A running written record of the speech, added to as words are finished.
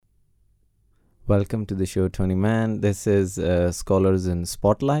Welcome to the show, Tony Man. This is Scholars in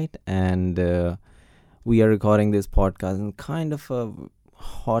Spotlight, and we are recording this podcast in kind of a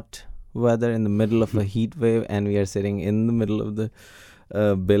hot weather in the middle of a heat wave, and we are sitting in the middle of the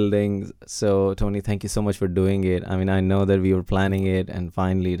buildings. So, Tony, thank you so much for doing it. I mean, I know that we were planning it, and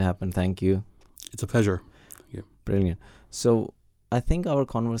finally it happened. Thank you. It's a pleasure. Yeah. Brilliant. So, I think our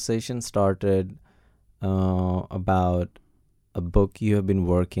conversation started about a book you have been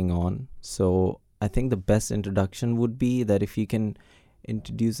working on. So I think the best introduction would be that if you can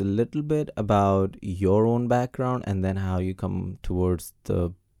introduce a little bit about your own background and then how you come towards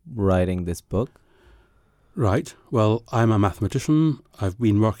the writing this book. Right. Well, I'm a mathematician. I've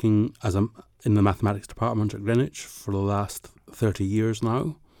been working in the mathematics department at Greenwich for the last 30 years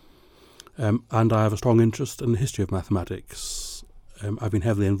now. And I have a strong interest in the history of mathematics. I've been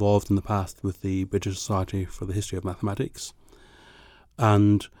heavily involved in the past with the British Society for the History of Mathematics.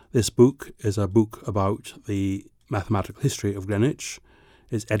 And this book is a book about the mathematical history of Greenwich.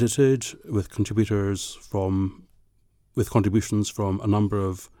 It's edited with contributions from a number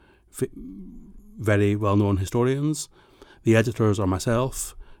of very well-known historians. The editors are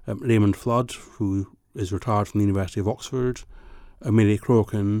myself, Raymond Flood, who is retired from the University of Oxford, Amelia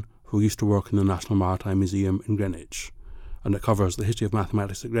Crokin, who used to work in the National Maritime Museum in Greenwich. And it covers the history of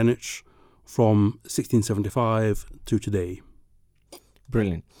mathematics at Greenwich from 1675 to today.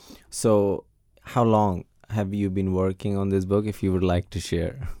 Brilliant. So how long have you been working on this book, if you would like to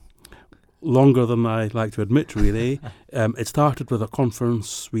share? Longer than I like to admit, really. It started with a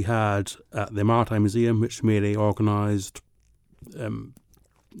conference we had at the Maritime Museum, which Mary organised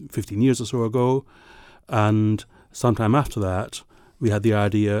 15 years or so ago. And sometime after that, we had the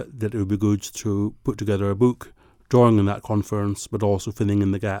idea that it would be good to put together a book drawing on that conference, but also filling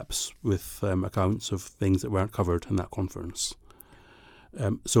in the gaps with accounts of things that weren't covered in that conference.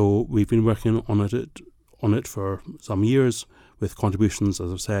 So we've been working on it for some years with contributions,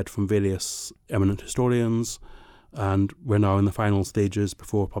 as I've said, from various eminent historians, and we're now in the final stages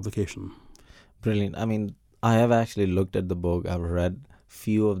before publication. Brilliant. I mean, I have actually looked at the book. I've read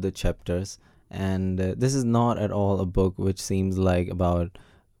few of the chapters, and this is not at all a book which seems like about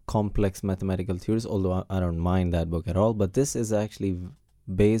complex mathematical theories, although I don't mind that book at all. But this is actually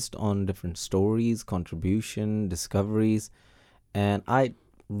based on different stories, contribution, discoveries, and I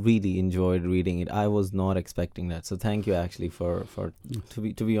really enjoyed reading it. I was not expecting that, so thank you actually for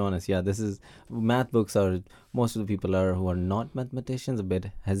to be honest. Yeah, this is math books are most of the people are who are not mathematicians a bit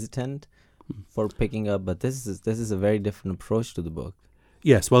hesitant for picking up, but this is a very different approach to the book.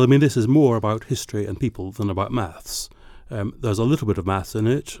 Yes, well, I mean, this is more about history and people than about maths. There's a little bit of maths in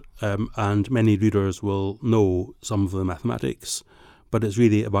it, and many readers will know some of the mathematics, but it's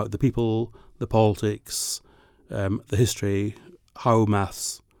really about the people, the politics, the history, how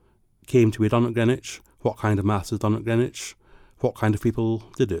maths came to be done at Greenwich, what kind of maths is done at Greenwich, what kind of people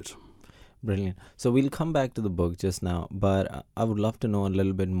did it. Brilliant. So we'll come back to the book just now, but I would love to know a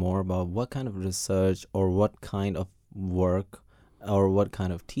little bit more about what kind of research or what kind of work or what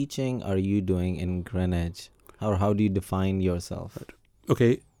kind of teaching are you doing in Greenwich? Or how do you define yourself?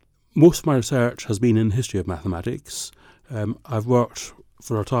 Okay, most of my research has been in the history of mathematics. I've worked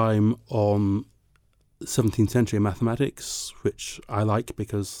for a time on 17th century mathematics, which I like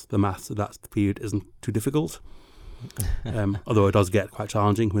because the maths of that period isn't too difficult, although it does get quite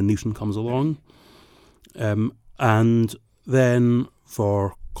challenging when Newton comes along. And then,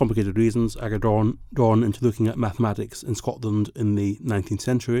 for complicated reasons, I got drawn into looking at mathematics in Scotland in the 19th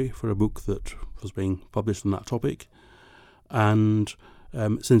century for a book that was being published on that topic. And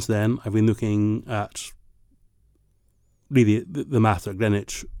since then, I've been looking at really the maths at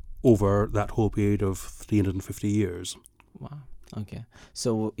Greenwich over that whole period of 350 years. Wow. Okay.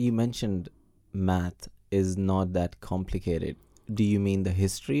 So you mentioned math is not that complicated. Do you mean the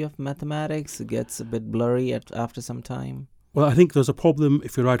history of mathematics gets a bit blurry after some time? Well, I think there's a problem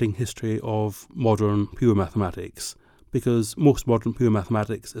if you're writing history of modern pure mathematics, because most modern pure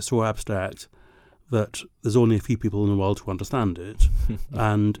mathematics is so abstract that there's only a few people in the world who understand it,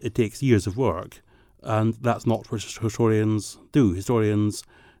 and it takes years of work, and that's not what historians do. Historians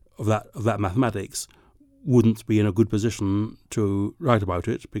of that mathematics wouldn't be in a good position to write about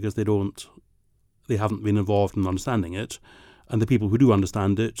it because they haven't been involved in understanding it, and the people who do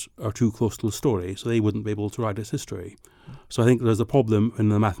understand it are too close to the story, so they wouldn't be able to write its history. So I think there's a problem when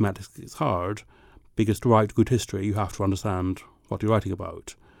the mathematics is hard, because to write good history you have to understand what you're writing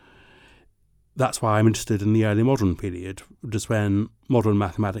about. That's why I'm interested in the early modern period, which is when modern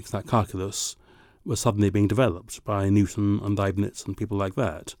mathematics like calculus was suddenly being developed by Newton and Leibniz and people like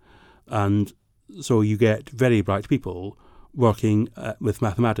that. And so you get very bright people working with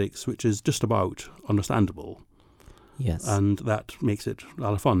mathematics, which is just about understandable. Yes. And that makes it a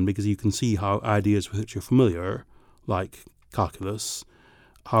lot of fun because you can see how ideas with which you're familiar, like calculus,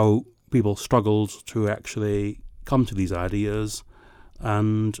 how people struggled to actually come to these ideas,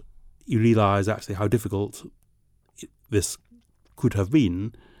 and you realise actually how difficult this could have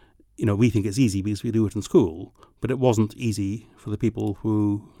been. You know, we think it's easy because we do it in school, but it wasn't easy for the people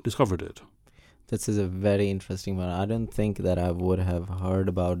who discovered it. This is a very interesting one. I don't think that I would have heard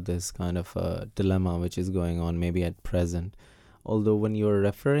about this kind of dilemma which is going on maybe at present. Although when you're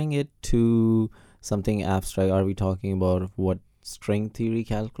referring it to something abstract, are we talking about what string theory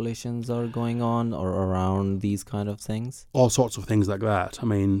calculations are going on or around these kind of things? All sorts of things like that. I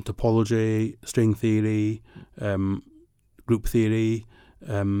mean, topology, string theory, group theory,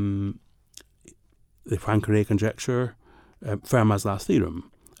 the Poincare conjecture, Fermat's last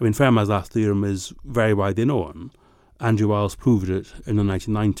theorem. I mean, Fermat's last theorem is very widely known. Andrew Wiles proved it in the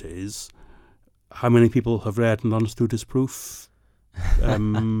 1990s. How many people have read and understood his proof?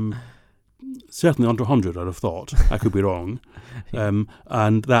 Certainly under 100, I'd have thought. I could be wrong.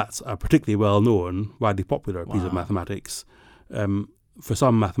 And that's a particularly well-known, widely popular piece of mathematics. For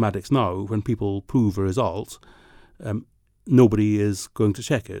some mathematics now, when people prove a result, nobody is going to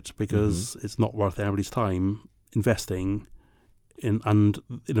check it because it's not worth anybody's time investing in. And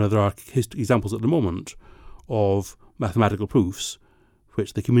there are examples at the moment of mathematical proofs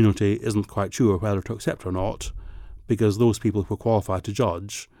which the community isn't quite sure whether to accept or not, because those people who are qualified to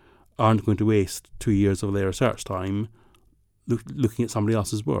judge aren't going to waste 2 years of their research time looking at somebody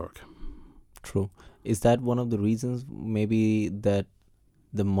else's work. True. Is that one of the reasons maybe that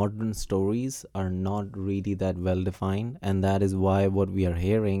the modern stories are not really that well defined, and that is why what we are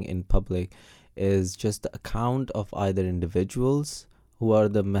hearing in public is just the account of either individuals who are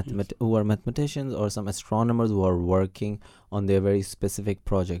who are mathematicians or some astronomers who are working on their very specific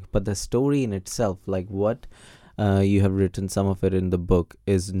project, but the story in itself, like what you have written some of it in the book,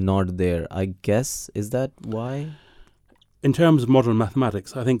 is not there, I guess. Is that why? In terms of modern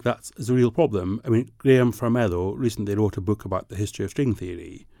mathematics, I think that is a real problem. I mean, Graham Farmello recently wrote a book about the history of string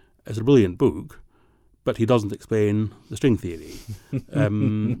theory. It's a brilliant book, but he doesn't explain the string theory.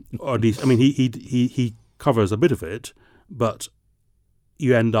 Or at least, I mean, he covers a bit of it, but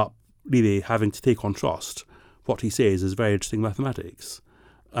you end up really having to take on trust what he says is very interesting mathematics.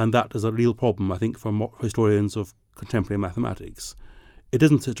 And that is a real problem, I think, for historians of contemporary mathematics. It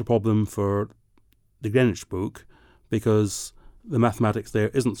isn't such a problem for the Greenwich book, because the mathematics there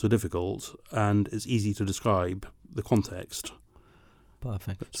isn't so difficult and it's easy to describe the context.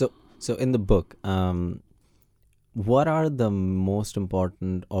 Perfect. So in the book, what are the most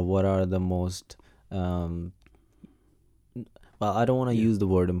important, or what are the most well, I don't want to use the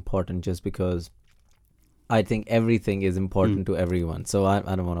word important just because I think everything is important to everyone, so I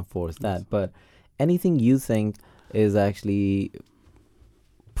don't want to force that, but anything you think is actually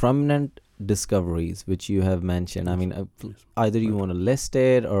prominent discoveries which you have mentioned. I mean, either you want to list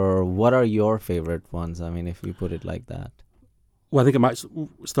it, or what are your favorite ones? I mean, if we put it like that. Well, I think I might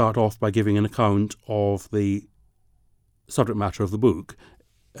start off by giving an account of the subject matter of the book.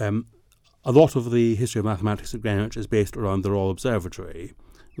 A lot of the history of mathematics at Greenwich is based around the Royal Observatory.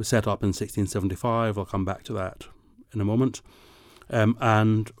 It was set up in 1675. I'll come back to that in a moment.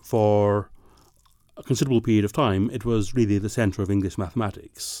 And for a considerable period of time, it was really the centre of English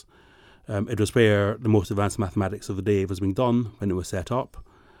mathematics. It was where the most advanced mathematics of the day was being done when it was set up.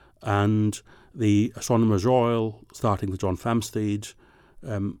 And the Astronomers Royal, starting with John Flamsteed,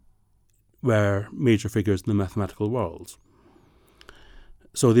 were major figures in the mathematical world.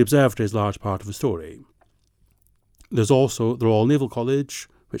 So the observatory is a large part of the story. There's also the Royal Naval College,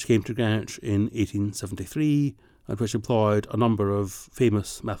 which came to Greenwich in 1873 and which employed a number of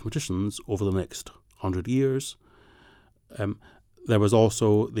famous mathematicians over the next 100 years. There was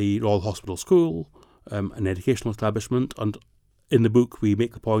also the Royal Hospital School, an educational establishment, and in the book we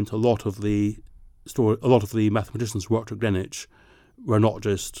make the point a lot of the mathematicians who worked at Greenwich were not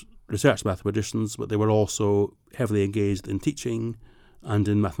just research mathematicians, but they were also heavily engaged in teaching and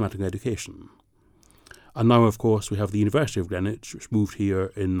in mathematical education. And now, of course, we have the University of Greenwich, which moved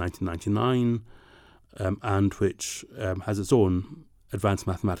here in 1999, and which has its own advanced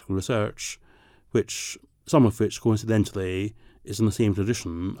mathematical research, some of which, coincidentally, is in the same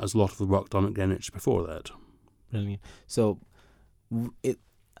tradition as a lot of the work done at Greenwich before that. Brilliant. So,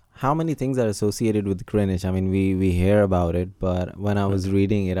 how many things are associated with Greenwich? I mean, we hear about it, but when I was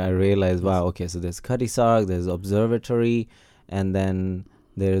reading it, I realized, wow, okay, so there's Cutty Sark, there's observatory, and then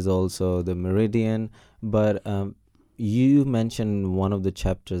there's also the Meridian. But you mentioned one of the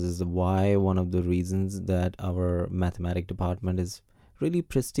chapters is why one of the reasons that our mathematics department is really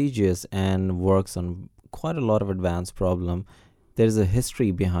prestigious and works on quite a lot of advanced problem. There's a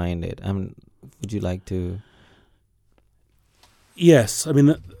history behind it. I mean, would you like to? Yes, I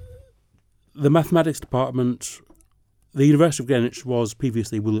mean, the mathematics department, the University of Greenwich was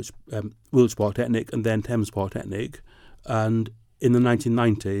previously Woolwich Polytechnic and then Thames Polytechnic, and in the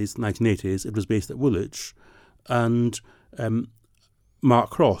 1990s, 1980s, it was based at Woolwich, and Mark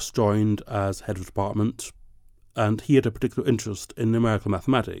Cross joined as head of department, and he had a particular interest in numerical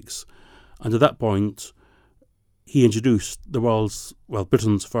mathematics, and at that point, he introduced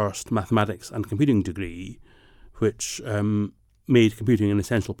Britain's first mathematics and computing degree, which made computing an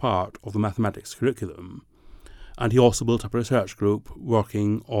essential part of the mathematics curriculum. And he also built up a research group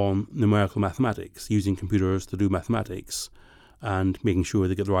working on numerical mathematics, using computers to do mathematics and making sure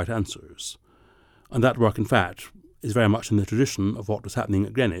they get the right answers. And that work, in fact, is very much in the tradition of what was happening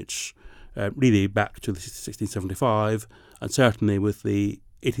at Greenwich, really back to 1675, and certainly with the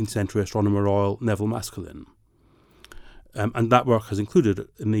 18th century astronomer royal Neville Maskelyne. And that work has included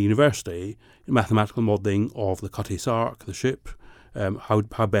in the university mathematical modelling of the Cutty Sark, the ship,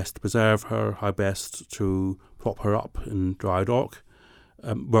 how best to preserve her, how best to prop her up in dry dock,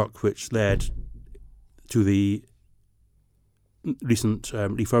 work which led to the recent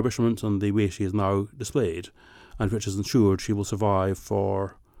refurbishment and the way she is now displayed, and which has ensured she will survive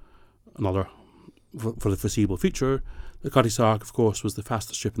for the foreseeable future. The Cutty Sark, of course, was the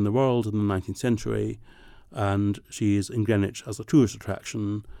fastest ship in the world in the 19th century, and she is in Greenwich as a tourist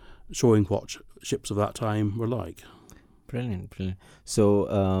attraction, showing what ships of that time were like. Brilliant.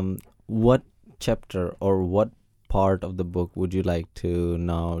 So, what chapter or what part of the book would you like to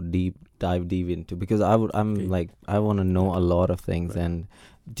now dive deep into? Because I want to know a lot of things. Right. And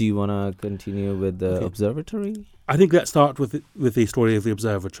do you want to continue with the observatory? I think let's start with the story of the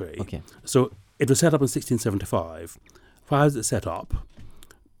observatory. Okay. So it was set up in 1675. Why was it set up?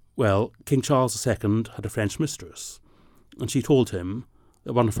 Well, King Charles II had a French mistress, and she told him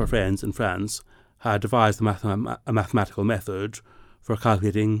that one of her friends in France had devised a mathematical method for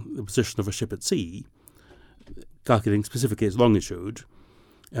calculating the position of a ship at sea, calculating specifically its longitude,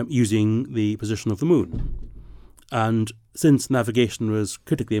 using the position of the moon. And since navigation was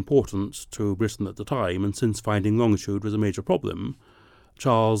critically important to Britain at the time, and since finding longitude was a major problem,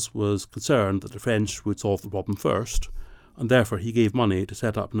 Charles was concerned that the French would solve the problem first, and therefore he gave money to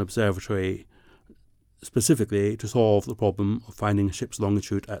set up an observatory specifically to solve the problem of finding a ship's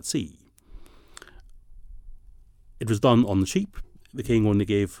longitude at sea. It was done on the cheap. The king only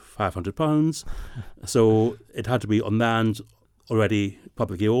gave £500, so it had to be on land already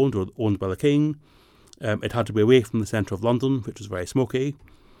publicly owned or owned by the king. It had to be away from the centre of London, which was very smoky,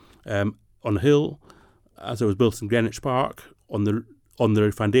 on a hill, as it was built in Greenwich Park on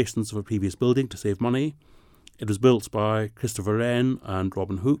the foundations of a previous building to save money. It was built by Christopher Wren and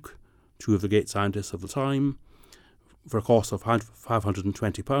Robin Hooke, two of the great scientists of the time, for a cost of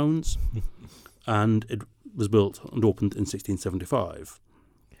 £520, and it was built and opened in 1675.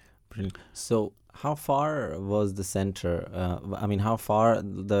 Brilliant. So, how far was the center? How far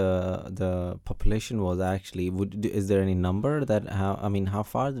the population was actually? Is there any number that how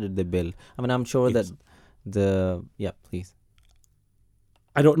far did they build? I'm sure that please.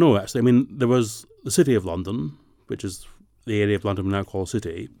 I don't know actually. There was the City of London, which is the area of London we now call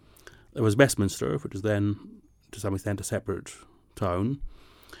City. There was Westminster, which is then to some extent a separate town.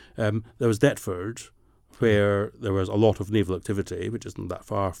 There was Deptford, where there was a lot of naval activity, which isn't that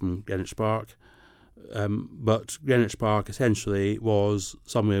far from Greenwich Park. But Greenwich Park essentially was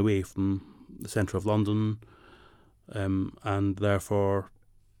some way away from the centre of London, and therefore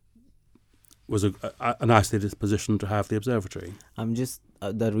was an isolated position to have the observatory. I'm just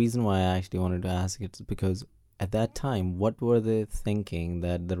the reason why I actually wanted to ask it is because at that time, what were they thinking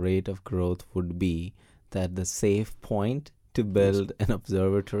that the rate of growth would be, that the safe point to build an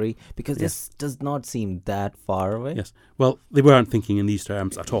observatory? Because this does not seem that far away. Yes. Well, they weren't thinking in these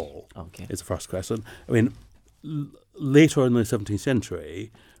terms at all. Okay. Is the first question. Later in the 17th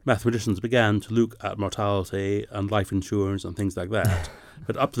century, mathematicians began to look at mortality and life insurance and things like that.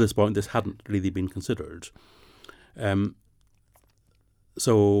 But up to this point, this hadn't really been considered.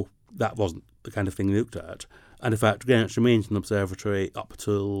 So that wasn't the kind of thing they looked at. And in fact, Greenwich remained an observatory up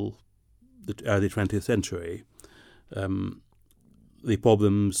till the early 20th century. The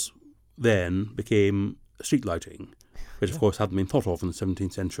problems then became street lighting, which of course hadn't been thought of in the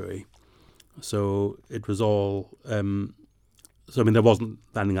 17th century. So it was all, there wasn't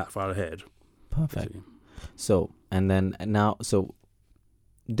planning that far ahead. Perfect. So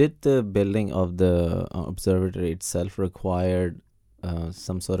Did the building of the observatory itself require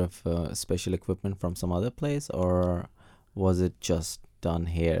some sort of special equipment from some other place, or was it just done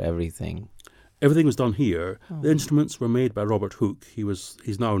here, everything? Everything was done here. Oh. The instruments were made by Robert Hooke.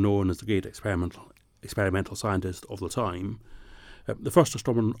 He's now known as the great experimental scientist of the time. The first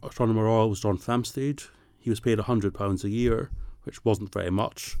astronomer royal was John Flamsteed. He was paid £100 a year, which wasn't very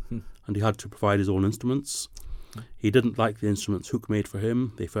much, and he had to provide his own instruments. He didn't like the instruments Hooke made for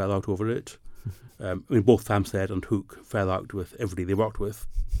him. They fell out over it. Both Flamsteed and Hooke fell out with everybody they worked with,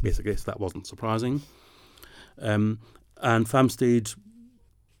 basically, so that wasn't surprising. And Flamsteed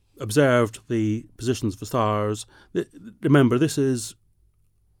observed the positions of the stars. Remember, this is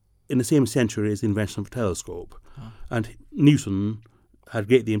in the same century as the invention of a telescope. And Newton had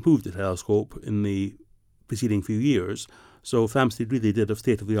greatly improved the telescope in the preceding few years. So Flamsteed really did have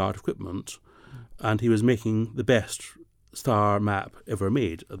state-of-the-art equipment, and he was making the best star map ever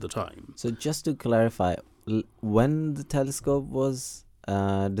made at the time. So just to clarify, when the telescope was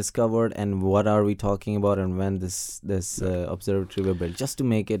discovered, and what are we talking about, and when this observatory was built, just to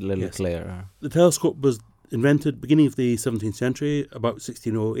make it a little clearer. The telescope was invented beginning of the 17th century, about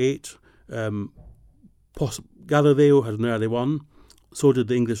 1608. Galileo had an early one. So did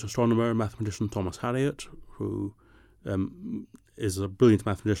the English astronomer and mathematician Thomas Harriot, who is a brilliant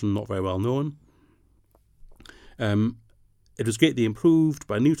mathematician, not very well known. It was greatly improved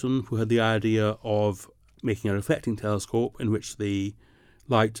by Newton, who had the idea of making a reflecting telescope in which the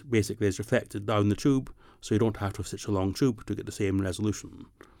light basically is reflected down the tube, so you don't have to have such a long tube to get the same resolution.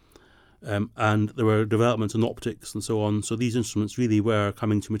 And there were developments in optics and so on, so these instruments really were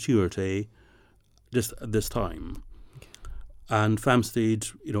coming to maturity just at this time. Okay. And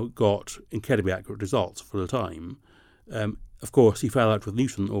Flamsteed, got incredibly accurate results for the time. Of course, he fell out with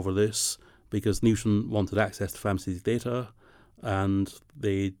Newton over this because Newton wanted access to Flamsteed's data, and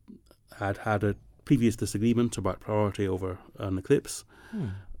they had a previous disagreement about priority over an eclipse.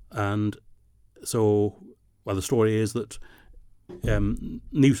 And so, the story is that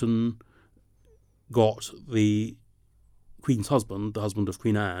Newton got the Queen's husband, the husband of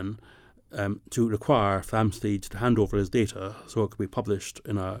Queen Anne, to require Flamsteed to hand over his data so it could be published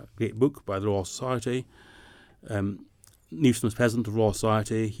in a great book by the Royal Society. Newton was president of the Royal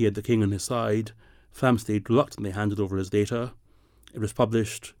Society. He had the king on his side. Flamsteed reluctantly handed over his data. It was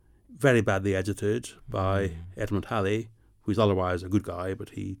published, very badly edited, by Edmund Halley, who's otherwise a good guy, but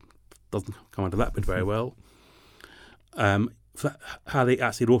he doesn't come out of that bit very well. Halley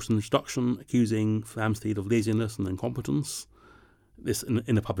actually wrote an introduction accusing Flamsteed of laziness and incompetence, this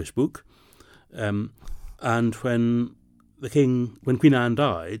in a published book. And when Queen Anne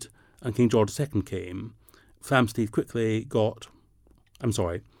died and King George II came, Flamsteed quickly got...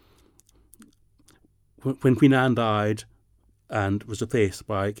 When Queen Anne died and was replaced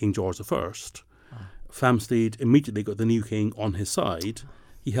by King George I, Flamsteed immediately got the new king on his side.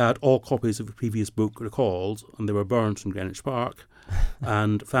 He had all copies of the previous book recalled, and they were burnt in Greenwich Park.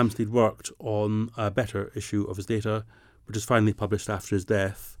 And Flamsteed worked on a better issue of his data, which was finally published after his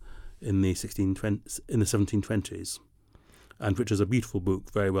death in the 1720s, and which is a beautiful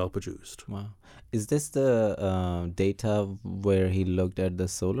book, very well produced. Wow. Is this the data where he looked at the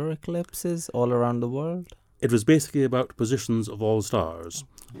solar eclipses all around the world? It was basically about positions of all stars.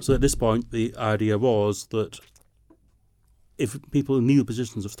 So at this point, the idea was that if people knew the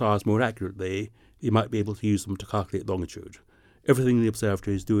positions of stars more accurately, they might be able to use them to calculate longitude. Everything the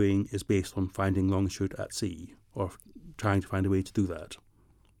observatory is doing is based on finding longitude at sea, or trying to find a way to do that.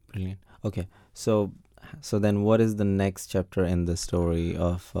 Brilliant. Okay, so then what is the next chapter in the story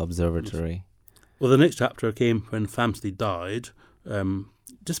of observatory? Well, the next chapter came when Flamsteed died,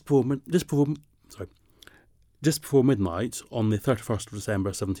 just before midnight on the 31st of December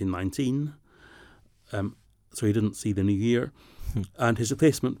 1719. So he didn't see the new year. And his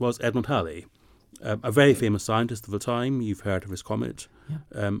replacement was Edmund Halley, a very famous scientist of the time. You've heard of his comet.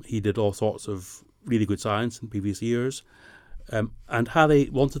 Yeah. He did all sorts of really good science in previous years. And Halley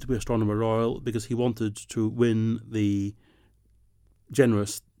wanted to be Astronomer Royal because he wanted to win the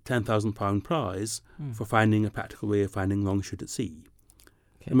generous £10,000 prize for finding a practical way of finding longitude at sea.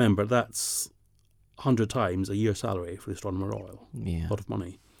 Okay. Remember, that's 100 times a year's salary for the Astronomer Royal. Yeah. A lot of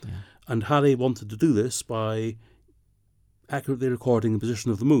money. Yeah. And Halley wanted to do this by accurately recording the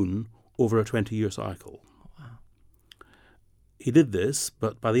position of the moon over a 20-year cycle. Wow. He did this,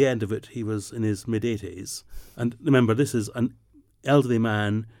 but by the end of it, he was in his mid-80s. And remember, this is an elderly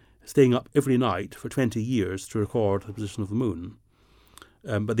man staying up every night for 20 years to record the position of the moon.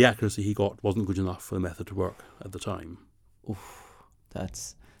 But the accuracy he got wasn't good enough for the method to work at the time. Oof,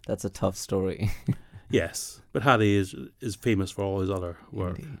 that's a tough story. Yes, but Halley is famous for all his other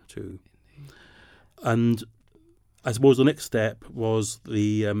work Indeed. too. And I suppose the next step was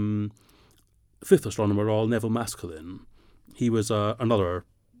the fifth astronomer, Neville Maskelyne. He was another,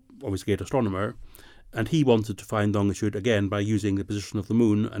 obviously, great astronomer, and he wanted to find longitude again by using the position of the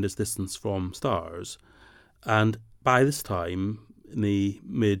moon and its distance from stars. And by this time, in the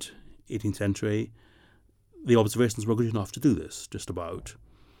mid-18th century, the observations were good enough to do this, just about.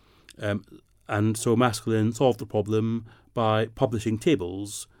 And so Maskelyne solved the problem by publishing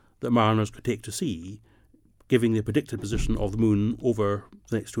tables that mariners could take to sea, giving the predicted position of the moon over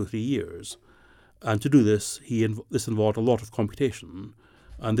the next 2 or 3 years. And to do this, this involved a lot of computation,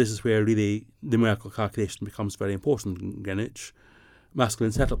 and this is where really numerical calculation becomes very important in Greenwich.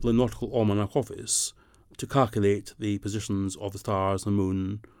 Maskelyne set up the Nautical Almanac Office to calculate the positions of the stars and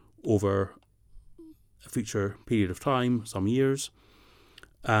moon over a future period of time, some years,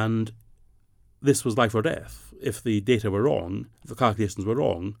 and this was life or death. If the data were wrong, if the calculations were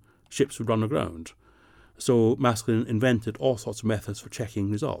wrong, ships would run aground. So Maskelyne invented all sorts of methods for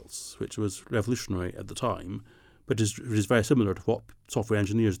checking results, which was revolutionary at the time, but it is very similar to what software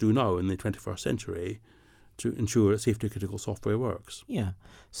engineers do now in the 21st century to ensure that safety-critical software works. Yeah.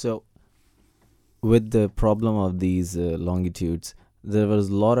 So with the problem of these longitudes, there was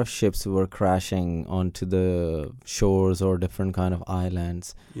a lot of ships who were crashing onto the shores or different kind of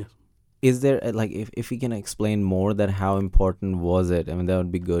islands. Yes. Is there, if you can explain more that how important was it? I mean, that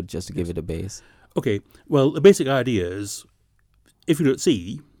would be good just to give it a base. Okay, well, the basic idea is, if you're at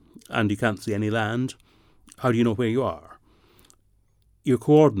sea and you can't see any land, how do you know where you are? Your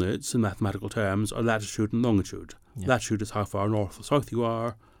coordinates, in mathematical terms, are latitude and longitude. Yeah. Latitude is how far north or south you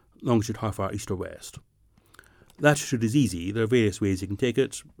are, longitude how far east or west. Latitude is easy. There are various ways you can take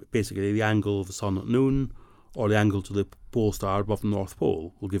it. Basically, the angle of the sun at noon or the angle to the pole star above the North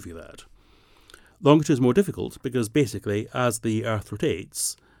Pole will give you that. Longitude is more difficult because basically, as the Earth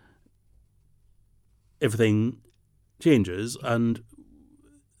rotates, everything changes, and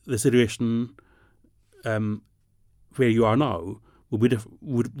the situation where you are now would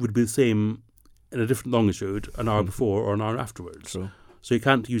be the same in a different longitude an hour before or an hour afterwards. True. So you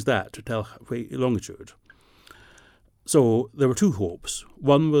can't use that to tell longitude. So there were two hopes.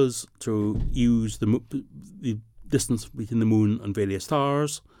 One was to use the distance between the moon and various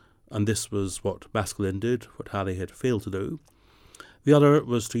stars, and this was what Maskelyne did, what Halley had failed to do. The other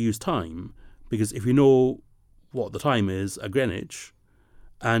was to use time, because if you know what the time is at Greenwich,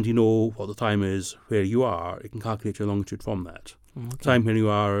 and you know what the time is where you are, you can calculate your longitude from that. Okay. Time where you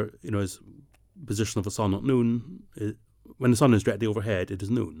are, is position of the sun at noon. When the sun is directly overhead, it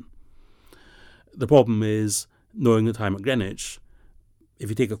is noon. The problem is knowing the time at Greenwich. If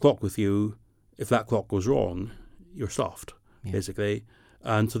you take a clock with you, if that clock goes wrong, you're stuffed, basically.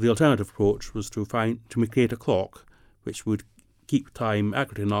 And so the alternative approach was to create a clock which would keep time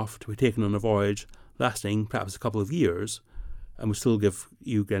accurate enough to be taken on a voyage lasting perhaps a couple of years and would still give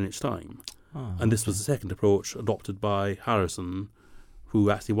you Greenwich time. And this was the second approach adopted by Harrison,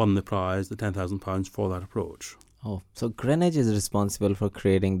 who actually won the prize, the £10,000 for that approach. Oh, so Greenwich is responsible for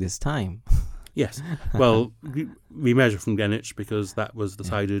creating this time. Yes. Well, we measure from Greenwich because that was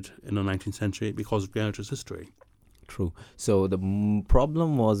decided in the 19th century because of Greenwich's history. True. So the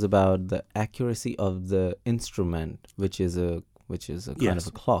problem was about the accuracy of the instrument, which is a kind of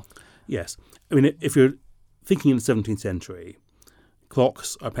a clock. Yes. I mean, if you're thinking in the 17th century,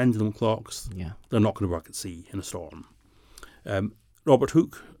 clocks are pendulum clocks. Yeah. They're not going to work at sea in a storm. Robert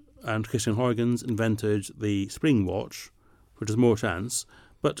Hooke and Christian Huygens invented the spring watch, which has more chance.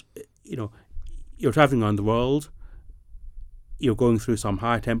 But, you're travelling around the world, you're going through some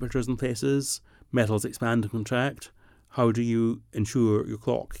high temperatures in places, metals expand and contract. How do you ensure your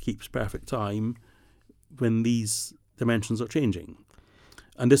clock keeps perfect time when these dimensions are changing?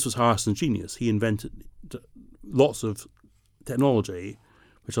 And this was Harrison's genius. He invented lots of technology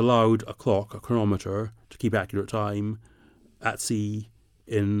which allowed a clock, a chronometer, to keep accurate time at sea,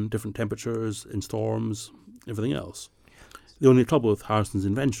 in different temperatures, in storms, everything else. The only trouble with Harrison's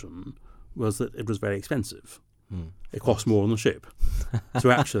invention was that it was very expensive. It cost more on the ship.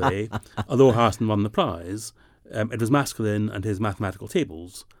 So actually, although Harrison won the prize, it was Maskelyne and his mathematical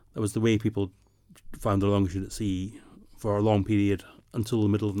tables that was the way people found their longitude at sea for a long period until the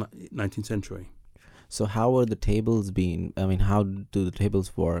middle of the 19th century. So how are the tables being? I mean, how do the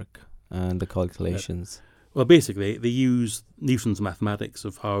tables work and the calculations? Well, basically, they use Newton's mathematics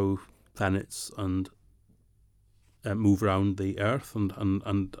of how planets and move around the Earth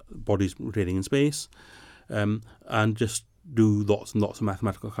and bodies rotating in space, and just do lots and lots of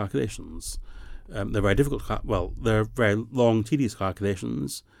mathematical calculations. They're very difficult. They're very long, tedious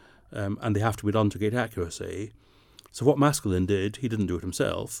calculations, and they have to be done to great accuracy. So what Maskelyne did, he didn't do it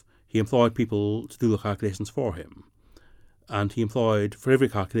himself. He employed people to do the calculations for him. And he employed, for every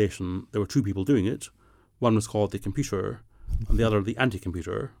calculation, there were two people doing it. One was called the computer, and the other the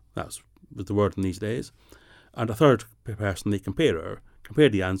anti-computer. That was the word in these days. And a third person, the comparer,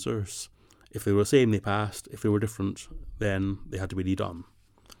 compared the answers. If they were the same, they passed. If they were different, then they had to be redone.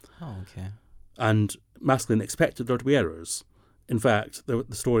 Oh, okay. And Maskelyne expected there to be errors. In fact, the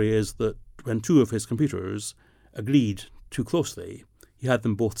story is that when two of his computers agreed too closely, he had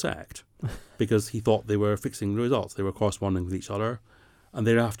them both sacked because he thought they were fixing the results. They were corresponding with each other. And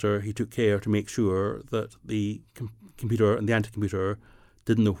thereafter, he took care to make sure that the computer and the anti-computer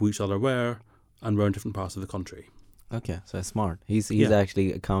didn't know who each other were and were in different parts of the country. Okay, so that's smart. He's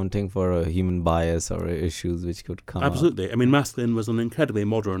actually accounting for a human bias or issues which could come Absolutely. up. I mean, Maskelyne was an incredibly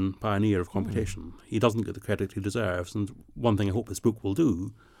modern pioneer of computation. He doesn't get the credit he deserves. And one thing I hope this book will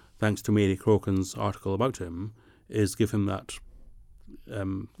do, thanks to Mary Crokin's article about him, is give him that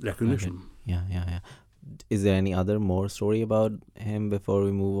recognition. Okay. Yeah. Is there any other more story about him before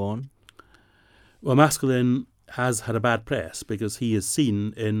we move on? Well, Maskelyne has had a bad press because he is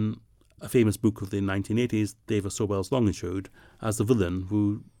seen in a famous book of the 1980s, David Sobel's Longitude, as the villain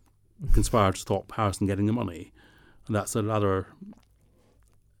who conspired to stop Harrison getting the money. And that's a rather...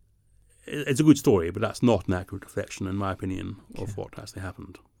 It's a good story, but that's not an accurate reflection, in my opinion, of what actually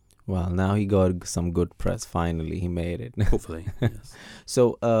happened. Well, now he got some good press. Finally, he made it. Hopefully, yes.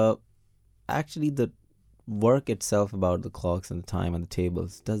 So, actually, the work itself about the clocks and the time and the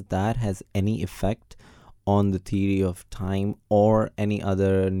tables, does that has any effect on the theory of time or any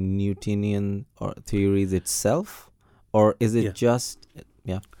other Newtonian or theories itself? Or is it just...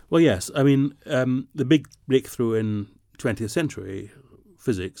 Yeah. Well, yes. I mean, the big breakthrough in 20th century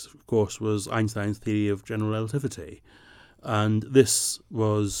physics, of course, was Einstein's theory of general relativity. And this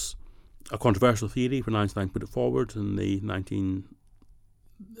was a controversial theory when Einstein put it forward in the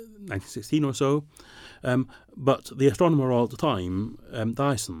 1916 or so. But the astronomer royal at the time,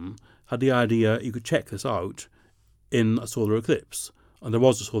 Dyson, had the idea you could check this out in a solar eclipse. And there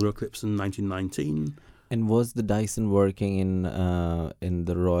was a solar eclipse in 1919. And was the Dyson working in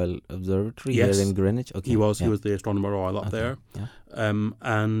the Royal Observatory Yes, here in Greenwich? Okay. He was the astronomer royal up there. Yeah.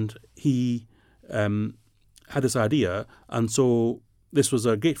 And he had this idea, and so this was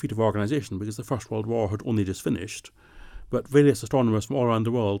a great feat of organisation because the First World War had only just finished, but various astronomers from all around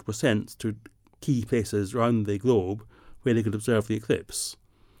the world were sent to key places around the globe where they could observe the eclipse.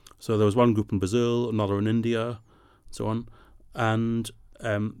 So there was one group in Brazil, another in India, and so on, and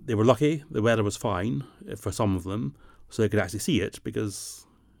they were lucky. The weather was fine for some of them, so they could actually see it because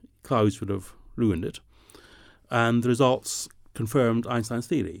clouds would have ruined it. And the results confirmed Einstein's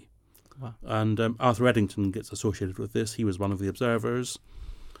theory. Wow. And Arthur Eddington gets associated with this. He was one of the observers.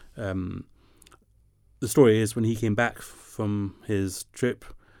 The story is when he came back from his trip,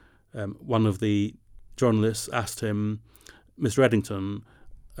 one of the journalists asked him, Mr. Eddington,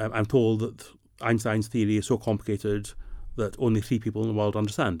 I'm told that Einstein's theory is so complicated that only 3 people in the world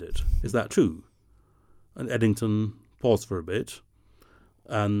understand it. Is that true? And Eddington paused for a bit,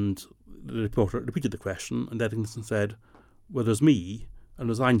 and the reporter repeated the question, and Eddington said, well, there's me, and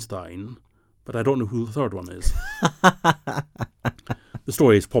there's Einstein, but I don't know who the third one is. The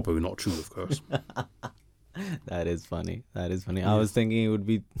story is probably not true, of course. That is funny. Yes. Yeah. I was thinking he would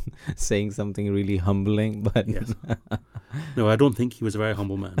be saying something really humbling, but... Yes. No, I don't think he was a very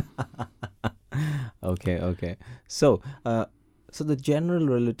humble man. Okay. So the general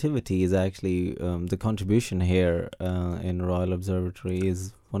relativity is actually the contribution here in Royal Observatory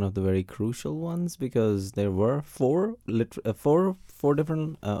is one of the very crucial ones because there were four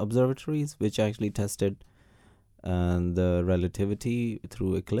different observatories which actually tested the relativity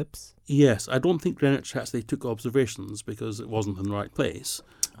through eclipse. Yes, I don't think Greenwich actually took observations because it wasn't in the right place.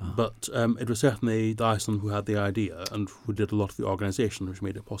 But it was certainly Dyson who had the idea and who did a lot of the organisation which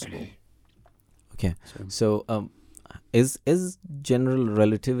made it possible. Okay, so is general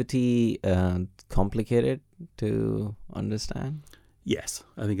relativity complicated to understand? Yes,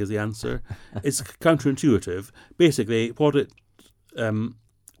 I think is the answer. It's counterintuitive. Basically, what it,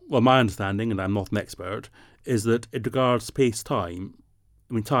 my understanding, and I'm not an expert, is that it regards time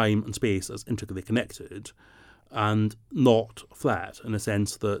and space as intricately connected and not flat in the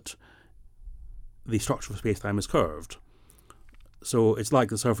sense that the structure of space-time is curved. So it's like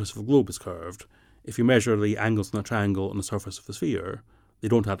the surface of a globe is curved. If you measure the angles in a triangle on the surface of a sphere, they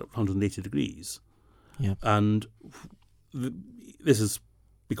don't add up 180 degrees. Yeah. And this is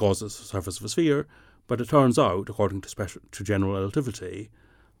because it's the surface of a sphere, but it turns out, according to general relativity,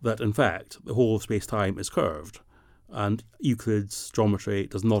 that in fact the whole of space-time is curved. and Euclid's geometry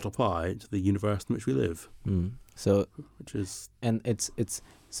does not apply to the universe in which we live, So, which is and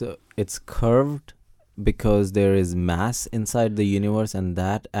it's curved because there is mass inside the universe, and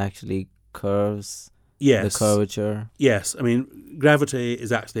that actually curves yes, the curvature. yes. I mean, gravity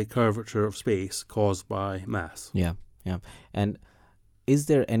is actually a curvature of space caused by mass. Yeah, yeah. And is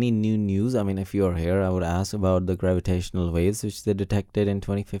there any new news? I mean, if you're here, I would ask about the gravitational waves which they detected in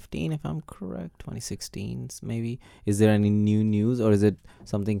 2015, if I'm correct, 2016 maybe. Is there any new news, or is it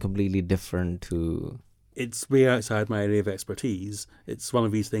something completely different to... It's way outside my area of expertise. It's one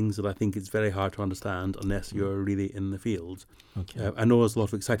of these things that I think it's very hard to understand unless you're really in the field. Okay. I know there's a lot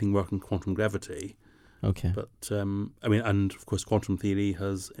of exciting work in quantum gravity, Okay. but I mean, and of course, quantum theory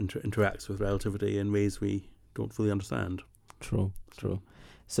has interacts with relativity in ways we don't fully understand. True.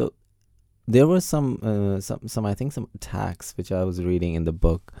 So there were some I think some attacks which I was reading in the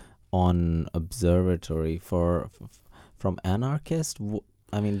book on observatory from anarchists.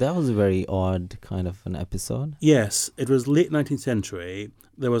 I mean, that was a very odd kind of an episode. Yes, it was late 19th century.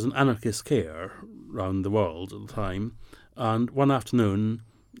 There was an anarchist scare around the world at the time, and one afternoon,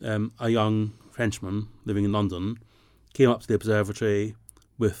 a young Frenchman living in London came up to the observatory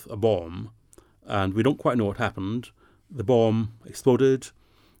with a bomb, and we don't quite know what happened. The bomb exploded,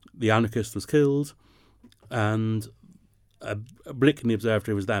 the anarchist was killed, and a brick in the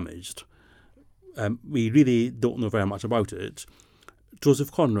observatory was damaged. We really don't know very much about it.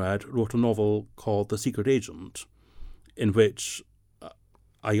 Joseph Conrad wrote a novel called The Secret Agent, in which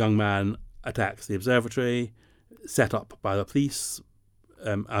a young man attacks the observatory, set up by the police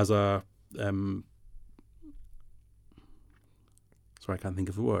as a... sorry, I can't think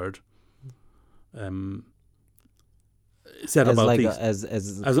of the word. Set up As by like the a, police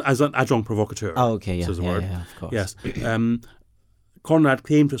as an adjunct provocateur. oh, okay, yeah, is the yeah, word. yeah, of course. Yes. Conrad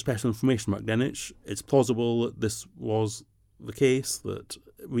claimed to special information about Greenwich. It's plausible that this was the case, that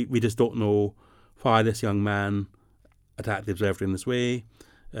we just don't know why this young man attacked the observatory in this way.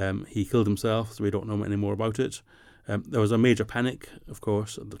 He killed himself, so we don't know any more about it. There was a major panic, of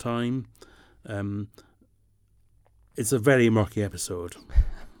course, at the time. It's a very murky episode,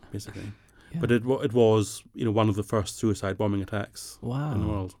 basically. Yeah. But it was, one of the first suicide bombing attacks Wow. in the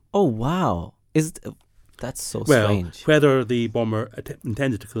world. Oh, wow. That's so Well, strange. whether the bomber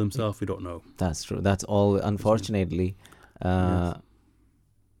intended to kill himself, we don't know. That's true. That's all. Unfortunately, Yes.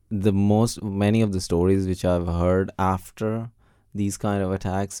 many of the stories which I've heard after these kind of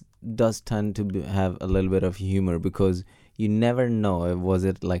attacks does tend to have a little bit of humor, because you never know, was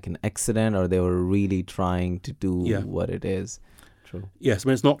it like an accident or they were really trying to do what it is. True. Yes, I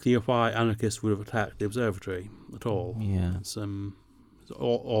mean, it's not clear why anarchists would have attacked the observatory at all. Yeah. It's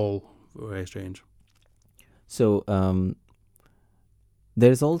all very strange. So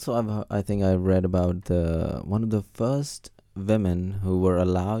there's also, I think I read about one of the first women who were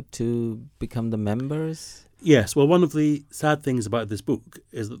allowed to become the members. Yes, well, one of the sad things about this book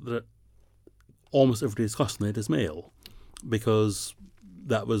is that almost everybody discussing it is male, because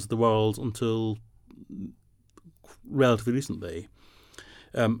that was the world until relatively recently.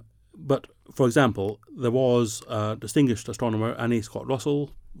 But, for example, there was a distinguished astronomer, Annie Scott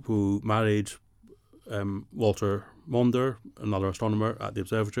Russell, who married Walter Maunder, another astronomer at the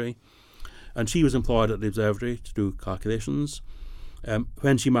observatory, and she was employed at the observatory to do calculations.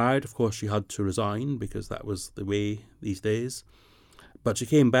 When she married, of course, she had to resign, because that was the way these days. But she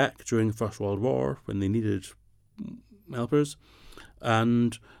came back during the First World War when they needed helpers,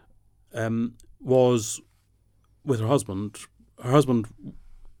 and was with her husband. Her husband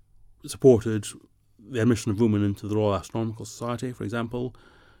supported the admission of women into the Royal Astronomical Society, for example.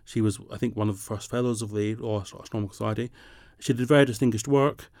 She was, I think, one of the first fellows of the Royal Astronomical Society. She did very distinguished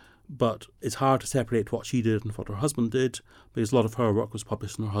work, but it's hard to separate what she did and what her husband did, because a lot of her work was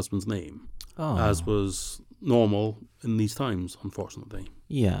published in her husband's name, as was normal in these times, unfortunately.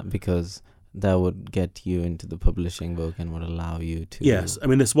 Yeah, because that would get you into the publishing book and would allow you to... Yes, I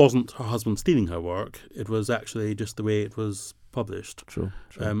mean, this wasn't her husband stealing her work. It was actually just the way it was published. True.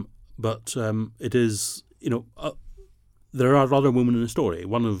 But it is, there are other women in the story.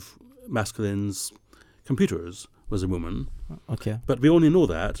 One of Maskelyne's computers was a woman. Okay. But we only know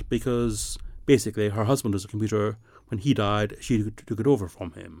that because basically her husband was a computer. When he died, she took it over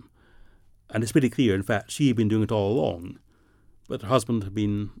from him. And it's pretty clear, in fact, she had been doing it all along. But her husband had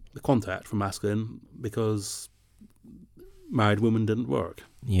been the contact for Maskelyne because married women didn't work.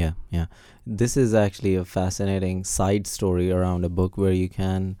 Yeah. This is actually a fascinating side story around a book where you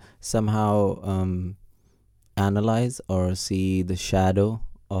can somehow analyze or see the shadow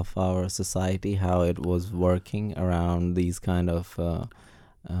of our society, how it was working around these kind of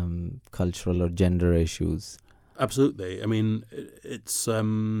cultural or gender issues. Absolutely. I mean,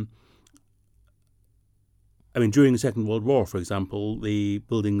 during the Second World War, for example, the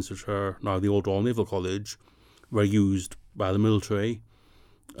buildings which are now the Old Royal Naval College were used by the military,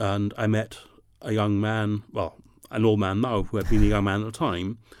 and I met a young man, well, an old man now, who had been a young man at the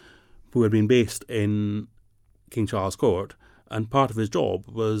time, who had been based in King Charles Court, and part of his job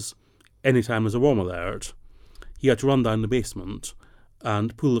was, anytime there's a bomb alert, he had to run down the basement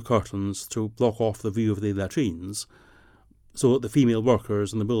and pull the curtains to block off the view of the latrines, so that the female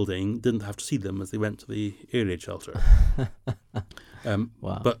workers in the building didn't have to see them as they went to the air raid shelter.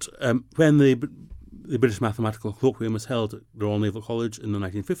 Wow. But when the British Mathematical Colloquium was held at the Royal Naval College in the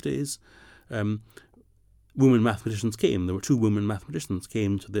 1950s, women mathematicians came. There were 2 women mathematicians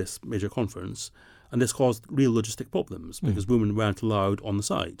came to this major conference, and this caused real logistic problems because women weren't allowed on the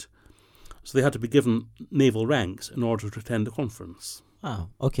site. So they had to be given naval ranks in order to attend the conference. Oh,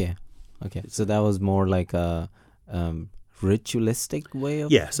 okay. So that was more like a ritualistic way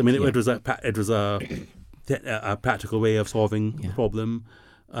of... Yes, I mean, it was a practical way of solving the problem,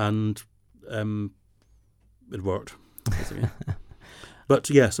 and it worked, basically. But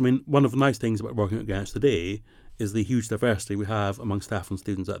yes, I mean, one of the nice things about working at Greenwich today is the huge diversity we have among staff and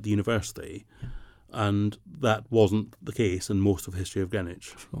students at the university, and that wasn't the case in most of the history of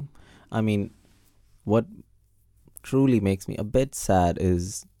Greenwich. True. I mean, what truly makes me a bit sad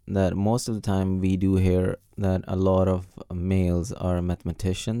is that most of the time we do hear that a lot of males are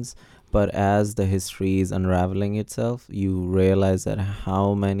mathematicians, but as the history is unraveling itself, you realize that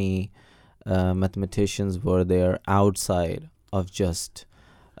how many mathematicians were there outside of just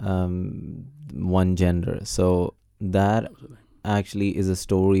one gender. So that Absolutely. actually is a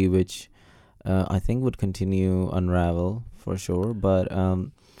story which I think would continue unravel for sure, but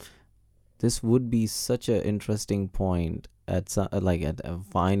this would be such an interesting point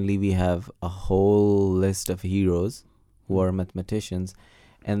finally we have a whole list of heroes who are mathematicians,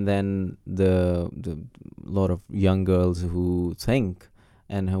 and then the lot of young girls who think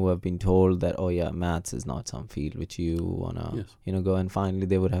and who have been told that, oh yeah, maths is not some field which you wanna go, and finally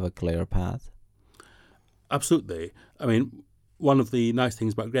they would have a clear path. Absolutely. I mean, one of the nice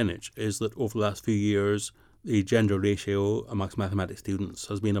things about Greenwich is that over the last few years, the gender ratio amongst mathematics students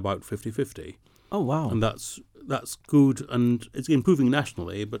has been about 50-50. Oh, wow. And that's good, and it's improving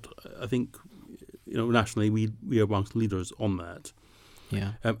nationally, but I think, nationally we are amongst leaders on that.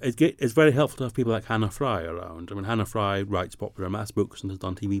 Yeah. It's very helpful to have people like Hannah Fry around. I mean, Hannah Fry writes popular maths books and has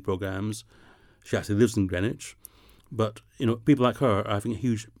done TV programmes. She actually lives in Greenwich. But, people like her are making a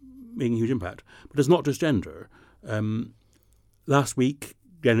huge impact. But it's not just gender. Last week,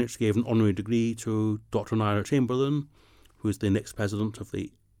 Greenwich gave an honorary degree to Dr. Naira Chamberlain, who is the next president of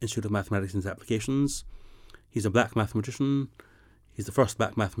the Institute of Mathematics and its Applications. He's a black mathematician. He's the first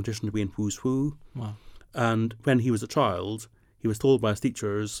black mathematician to be in Who's Who. Wow. And when he was a child, he was told by his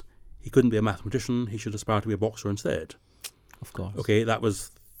teachers he couldn't be a mathematician, he should aspire to be a boxer instead. Of course. Okay, that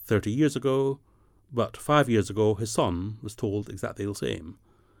was 30 years ago, but 5 years ago his son was told exactly the same.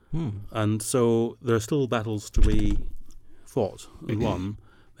 And so there are still battles to be fought and won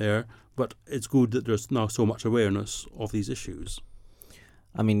there, but it's good that there's now so much awareness of these issues.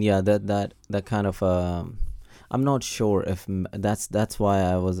 I mean, yeah, that kind of I'm not sure if that's why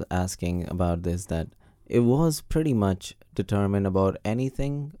I was asking about this, that it was pretty much determined about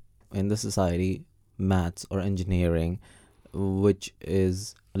anything in the society, maths or engineering, which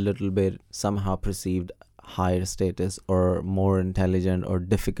is a little bit somehow perceived higher status or more intelligent or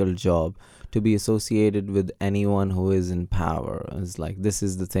difficult job, to be associated with anyone who is in power. It's like, this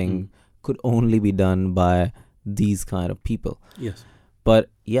is the thing could only be done by these kind of people. Yes. But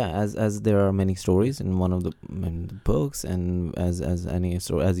yeah, as there are many stories in in the books, and as any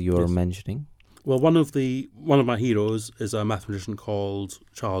story as you are mentioning. Well, one of my heroes is a mathematician called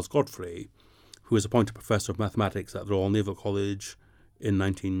Charles Godfrey, who was appointed Professor of Mathematics at the Royal Naval College in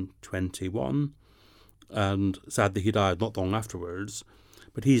 1921, and sadly he died not long afterwards.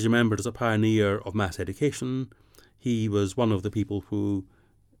 But he's remembered as a pioneer of maths education. He was one of the people who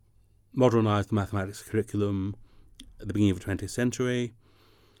modernised the mathematics curriculum at the beginning of the 20th century,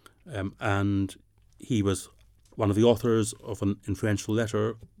 and he was one of the authors of an influential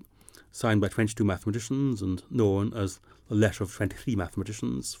letter signed by 22 mathematicians and known as the Letter of 23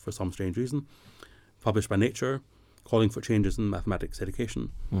 Mathematicians for some strange reason, published by Nature, calling for changes in mathematics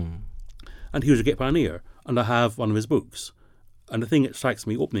education. And he was a great pioneer, and I have one of his books. And the thing that strikes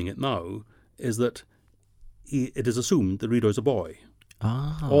me opening it now is that it is assumed the reader is a boy.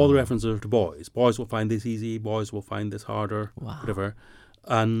 All the references are to boys. Boys will find this easy, boys will find this harder, whatever.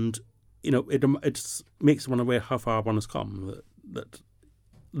 And, it makes one aware how far one has come, that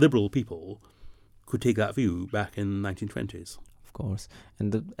liberal people could take that view back in the 1920s. Of course.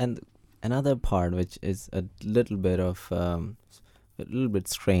 And another part which is a little bit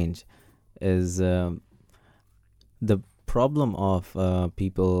strange is the problem of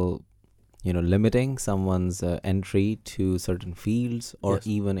people limiting someone's entry to certain fields, or Yes.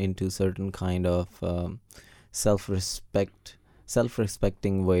 even into certain kind of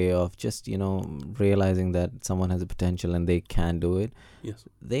self-respecting way of just realizing that someone has a potential and they can do it. Yes.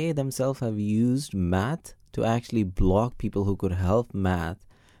 They themselves have used math to actually block people who could help math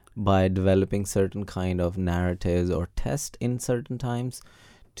by developing certain kind of narratives or test in certain times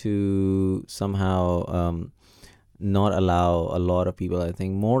to somehow not allow a lot of people. I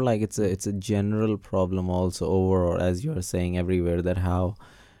think more like it's a general problem also overall, as you're saying, everywhere, that how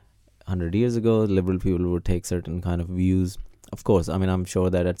 100 years ago liberal people would take certain kind of views. Of course, I mean, I'm sure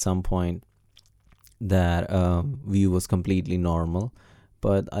that at some point that view was completely normal,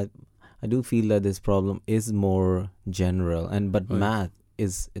 but I do feel that this problem is more general, but Right. math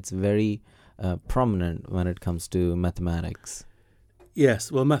it's very prominent when it comes to mathematics.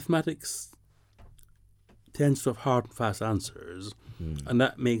 Yes, well, mathematics tends to have hard and fast answers, and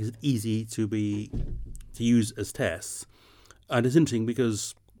that makes it easy to use as tests. And it's interesting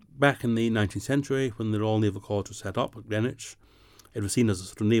because back in the 19th century, when the Royal Naval College was set up at Greenwich, it was seen as a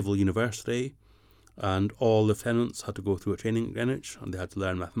sort of naval university, and all lieutenants had to go through a training at Greenwich, and they had to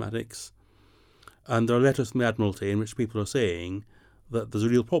learn mathematics. And there are letters from the Admiralty in which people are saying that there's a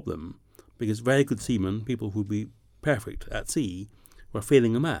real problem, because very good seamen, people who'd be perfect at sea, were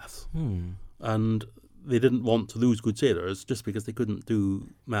failing in maths. And they didn't want to lose good sailors just because they couldn't do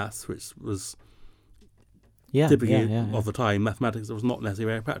maths, which was typically of the time, mathematics that was not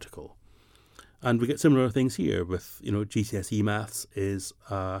necessarily very practical. And we get similar things here with, GCSE maths is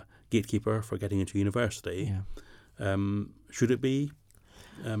a gatekeeper for getting into university. Should it be?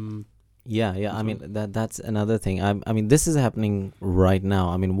 I mean, that's another thing. I mean, this is happening right now.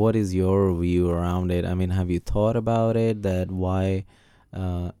 I mean, what is your view around it? I mean, have you thought about it, that why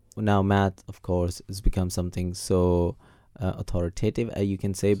now math, of course, has become something so authoritative, you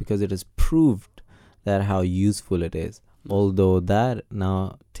can say, because it has proved that how useful it is. Although that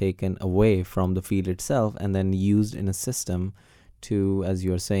now taken away from the field itself and then used in a system to, as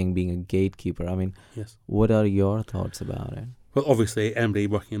you're saying, being a gatekeeper. I mean, Yes. What are your thoughts about it? Well, obviously, anybody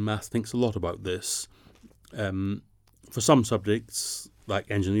working in maths thinks a lot about this. For some subjects, like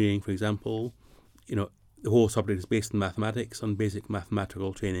engineering, for example, the whole subject is based in mathematics, and basic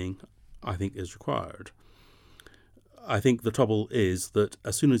mathematical training, I think, is required. I think the trouble is that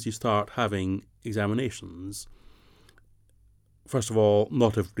as soon as you start having examinations, first of all,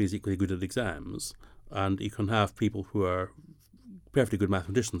 not everybody is equally good at exams, and you can have people who are perfectly good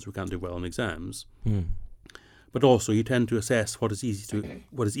mathematicians who can't do well in exams. But also, you tend to assess what is easy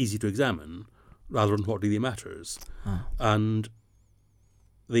to examine rather than what really matters. And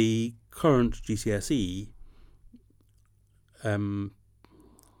the current GCSE, I'm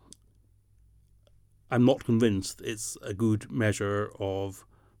not convinced it's a good measure of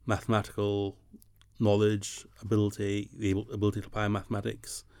mathematical knowledge, ability, the ability to apply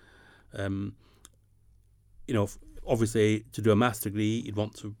mathematics. Obviously, to do a maths degree, you'd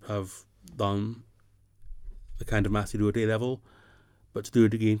want to have done the kind of maths you do at A level. But to do a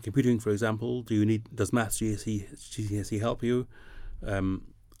degree in computing, for example, does maths GCSE help you?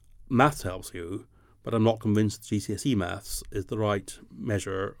 Maths helps you, but I'm not convinced GCSE maths is the right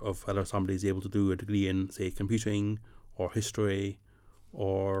measure of whether somebody is able to do a degree in, say, computing or history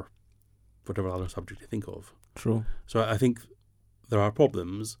or whatever other subject you think of. True. So I think there are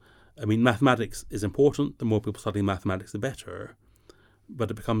problems. I mean, mathematics is important. The more people study mathematics, the better. But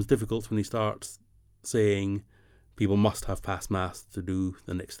it becomes difficult when you start saying people must have passed maths to do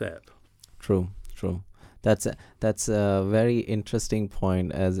the next step. True. That's a very interesting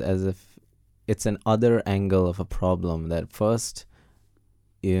point, as if it's an other angle of a problem. That first,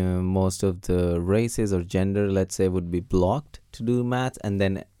 most of the races or gender, let's say, would be blocked to do math, and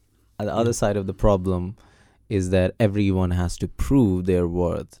then at the other side of the problem is that everyone has to prove their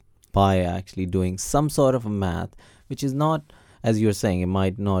worth by actually doing some sort of a math, which is not, as you're saying, it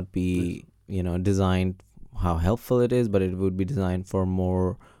might not be designed how helpful it is, but it would be designed for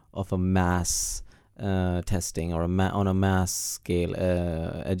more of a mass testing or on a mass scale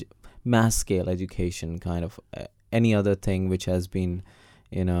education kind of any other thing which has been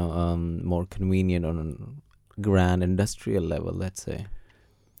more convenient on a grand industrial level, let's say.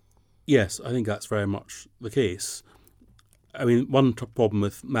 Yes, I think that's very much the case. I mean, one problem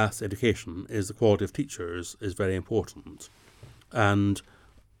with maths education is the quality of teachers is very important. And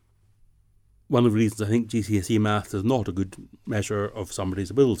one of the reasons I think GCSE maths is not a good measure of somebody's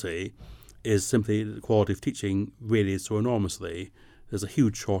ability is simply the quality of teaching varies so enormously. There's a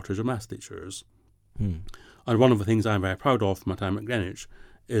huge shortage of maths teachers. And one of the things I'm very proud of from my time at Greenwich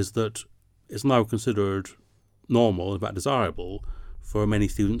is that it's now considered normal, in fact desirable, for many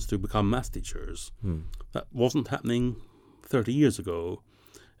students to become maths teachers. That wasn't happening 30 years ago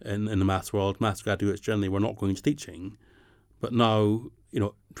in the maths world. Maths graduates generally were not going to teaching. But now,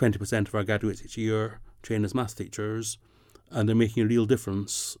 20% of our graduates each year train as maths teachers, and they're making a real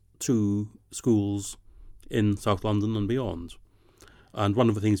difference to schools in South London and beyond. And one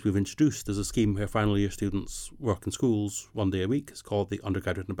of the things we've introduced is a scheme where final year students work in schools 1 day a week. It's called the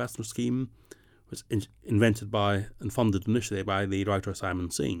Undergraduate Ambassador Scheme. It was invented by and funded initially by the writer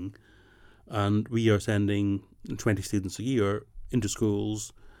Simon Singh. And we are sending 20 students a year into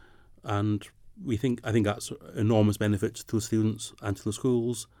schools, and I think that's enormous benefits to the students and to the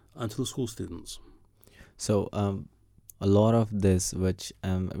schools and to the school students. So a lot of this, which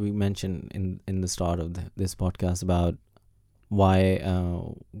we mentioned in the start of this podcast about why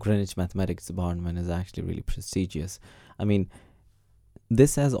Greenwich Mathematics Department is actually really prestigious. I mean,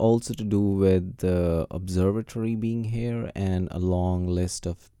 this has also to do with the observatory being here and a long list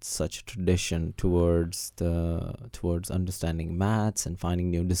of such tradition towards understanding maths and finding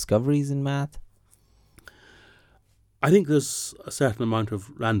new discoveries in math. I think there's a certain amount of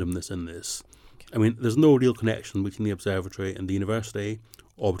randomness in this. I mean, there's no real connection between the observatory and the university,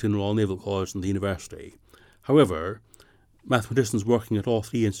 or between the Royal Naval College and the university. However, mathematicians working at all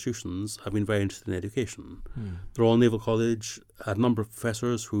three institutions have been very interested in education. The Royal Naval College had a number of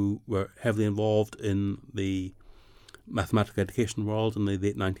professors who were heavily involved in the mathematical education world in the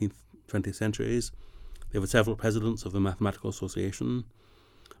late 19th, 20th centuries. They were several presidents of the Mathematical Association.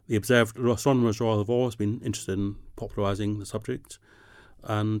 The Astronomers Royal have always been interested in popularising the subject.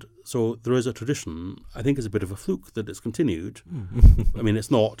 And so there is a tradition. I think it's a bit of a fluke that it's continued. I mean,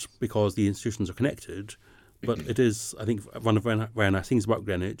 it's not because the institutions are connected, but it is, I think, one of the very nice things about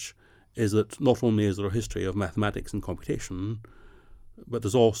Greenwich is that not only is there a history of mathematics and computation, but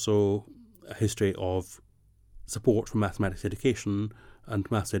there's also a history of support for mathematics education and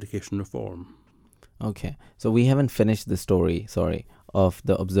maths education reform. Okay, so we haven't finished the story, of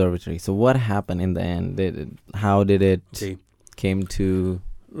the observatory. So what happened in the end? How did it came to...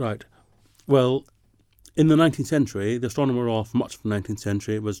 Right. Well, in the 19th century, the astronomer of much of the 19th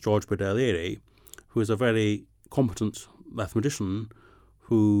century was George Braddell Airy, who is a very competent mathematician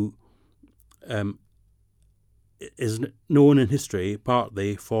who is known in history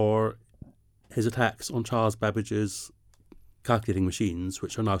partly for his attacks on Charles Babbage's calculating machines,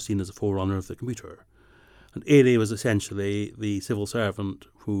 which are now seen as a forerunner of the computer. And Airy was essentially the civil servant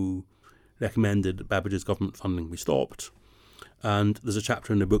who recommended that Babbage's government funding be stopped. And there's a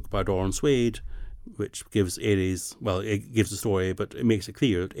chapter in the book by Doran Swade which gives Airy's, it gives the story, but it makes it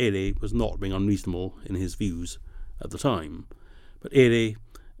clear that Airy was not being unreasonable in his views at the time. But Airy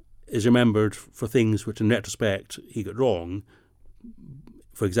is remembered for things which in retrospect he got wrong.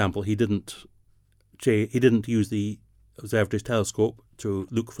 For example, he didn't use the observatory's telescope to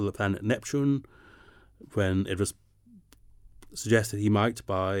look for the planet Neptune when it was suggested he might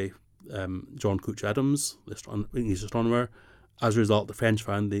by John Couch Adams, the English astronomer. As a result, the French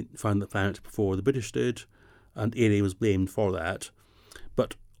found the planet before the British did, and Airy was blamed for that.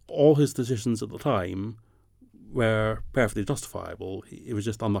 But all his decisions at the time were perfectly justifiable. It was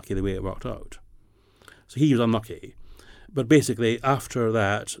just unlucky the way it worked out. So he was unlucky. But basically, after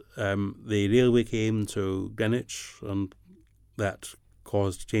that, the railway came to Greenwich, and that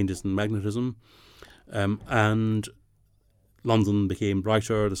caused changes in magnetism. And London became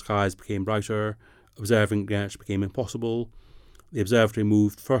brighter, the skies became brighter, observing Greenwich became impossible. The observatory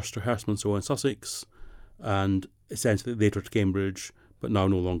moved first to Herstmonceux in Sussex, and essentially later to Cambridge, but now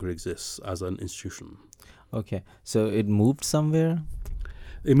no longer exists as an institution. Okay, so it moved somewhere?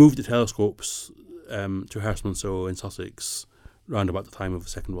 They moved the telescopes to Herstmonceux in Sussex round about the time of the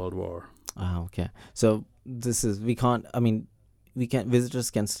Second World War. Okay. So visitors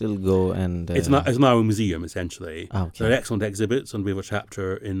can still go and... It's now a museum, essentially. Okay. There are excellent exhibits, and we have a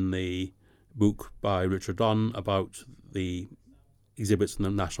chapter in the book by Richard Dunn about the exhibits in the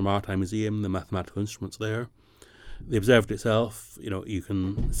National Maritime Museum, the mathematical instruments there. The observatory itself, you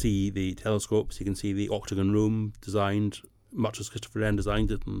can see the telescopes, you can see the octagon room designed much as Christopher Wren designed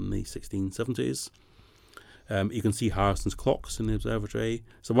it in the 1670s. You can see Harrison's clocks in the observatory.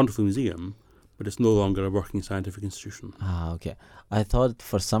 It's a wonderful museum, but it's no longer a working scientific institution. Okay. I thought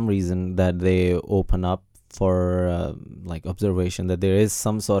for some reason that they open up for observation, that there is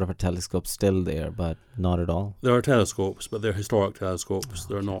some sort of a telescope still there, but not at all. There are telescopes, but they're historic telescopes.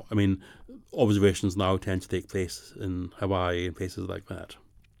 They're not, observations now tend to take place in Hawaii and places like that.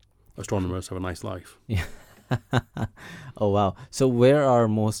 astronomers have a nice life. Yeah. Oh wow. So where are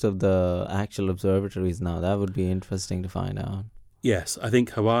most of the actual observatories now? That would be interesting to find out. Yes, I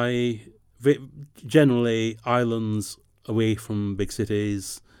think Hawaii, generally islands away from big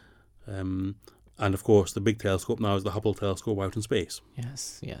cities, and of course the big telescope now is the Hubble telescope out in space.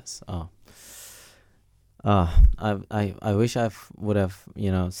 Yes, yes. Oh. I wish would have,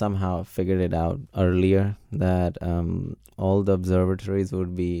 somehow figured it out earlier that all the observatories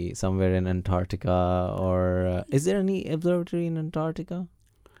would be somewhere in Antarctica, or is there any observatory in Antarctica?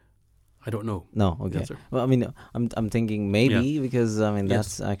 I don't know. No, okay. Answer. Well, I mean, I'm thinking maybe because I mean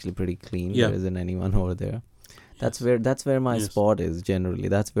Yes. that's actually pretty clean. Yeah. There isn't anyone over there. That's Yes. where my Yes. spot is generally.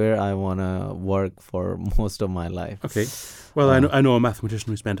 That's where I wanna work for most of my life. Okay. Well, I know a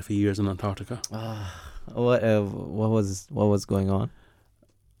mathematician who spent a few years in Antarctica. What was going on?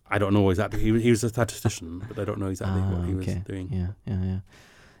 I don't know exactly. He was a statistician, but I don't know exactly what he was Okay. doing.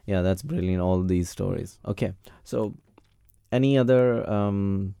 Yeah, that's brilliant. All these stories. Okay, so any other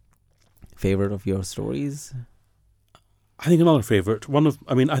favorite of your stories? I think another favourite,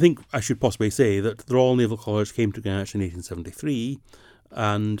 I think I should possibly say that the Royal Naval College came to Greenwich in 1873,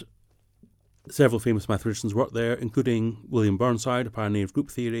 and several famous mathematicians worked there, including William Burnside, a pioneer of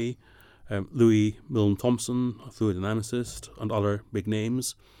group theory, Louis Milne Thomson, a fluid dynamicist, and other big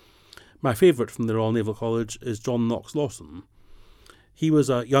names. My favourite from the Royal Naval College is John Knox Lawson. He was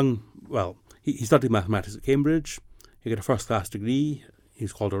a young, he studied mathematics at Cambridge. He got a first-class degree. He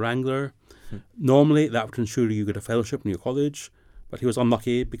was called a Wrangler. Normally, that would ensure you get a fellowship in your college, but he was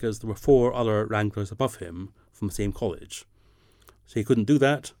unlucky because there were 4 other Wranglers above him from the same college. So he couldn't do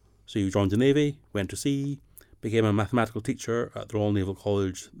that, so he joined the Navy, went to sea, became a mathematical teacher at the Royal Naval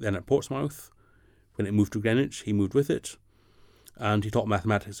College, then at Portsmouth. When it moved to Greenwich, he moved with it, and he taught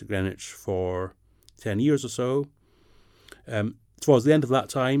mathematics at Greenwich for 10 years or so. Towards the end of that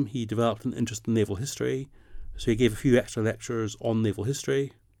time, he developed an interest in naval history, so he gave a few extra lectures on naval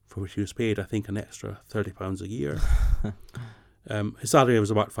history, for which he was paid, I think, an extra £30 a year. His salary was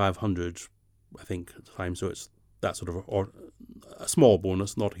about £500, I think, at the time, so it's that sort of a small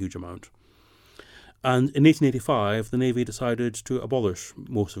bonus, not a huge amount. And in 1885, the Navy decided to abolish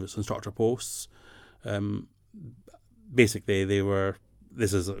most of its instructor posts. Basically,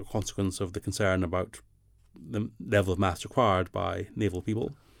 this is a consequence of the concern about the level of maths required by naval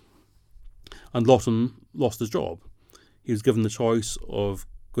people. And Lawton lost his job. He was given the choice of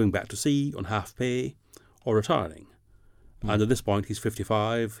going back to sea on half pay or retiring. And at this point, he's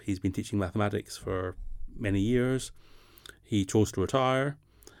 55. He's been teaching mathematics for many years. He chose to retire.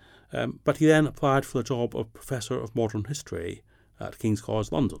 But he then applied for the job of Professor of Modern History at King's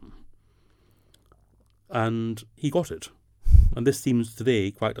College London. And he got it. And this seems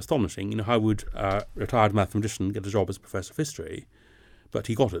today quite astonishing. How would a retired mathematician get a job as Professor of History? But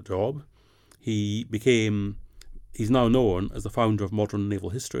he got a job. He's now known as the founder of modern naval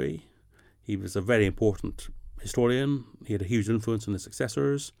history. He was a very important historian. He had a huge influence on his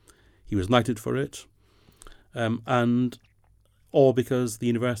successors. He was knighted for it. And all because the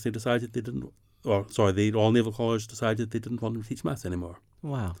university decided the Royal Naval College decided they didn't want him to teach maths anymore.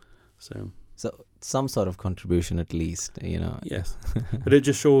 Wow. So some sort of contribution at least, Yes. But it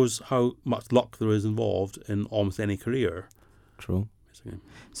just shows how much luck there is involved in almost any career. True. Basically.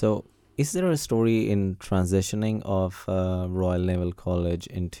 So is there a story in transitioning of Royal Naval College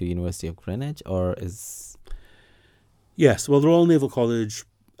into University of Greenwich, or is... Yes, well, the Royal Naval College,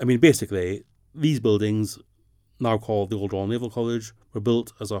 basically, these buildings, now called the Old Royal Naval College, were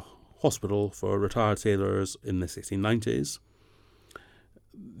built as a hospital for retired sailors in the 1690s.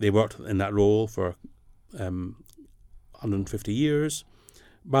 They worked in that role for 150 years.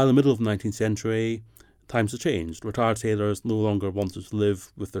 By the middle of the 19th century, times had changed. Retired sailors no longer wanted to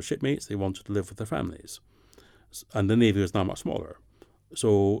live with their shipmates, they wanted to live with their families. And the Navy was now much smaller.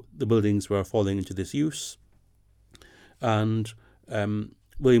 So the buildings were falling into disuse. And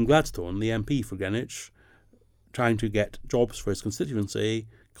William Gladstone, the MP for Greenwich, trying to get jobs for his constituency,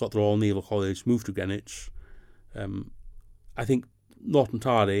 got the Royal Naval College moved to Greenwich. I think not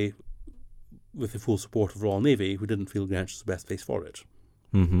entirely with the full support of the Royal Navy, who didn't feel Greenwich was the best place for it.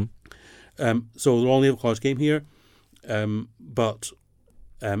 Mm-hmm. So the Royal Naval College came here, but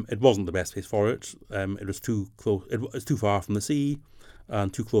it wasn't the best place for it. It was too close. It was too far from the sea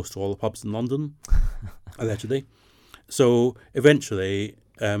and too close to all the pubs in London, allegedly. So eventually,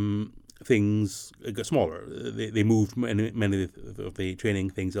 things got smaller. They moved many of the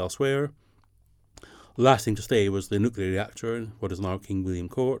training things elsewhere. The last thing to stay was the nuclear reactor, what is now King William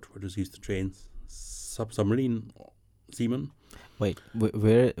Court, which was used to train submarine seamen. Wait,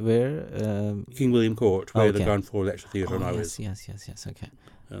 where? King William Court, where Okay. the ground floor lecture theatre now is. Yes. Okay.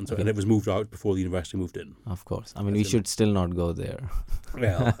 And so Okay. and it was moved out before the university moved in. Of course. I mean, As we in- should still not go there.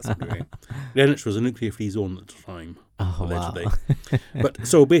 Well, that's okay. Greenwich was a nuclear-free zone at the time, Oh, allegedly. wow. But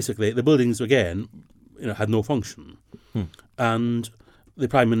so basically, the buildings again, had no function, and the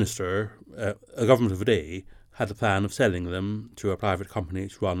Prime Minister, a government of the day, had the plan of selling them to a private company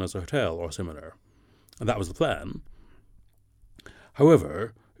to run as a hotel or similar, and that was the plan.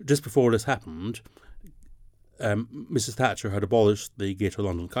 However, just before this happened, Mrs. Thatcher had abolished the Greater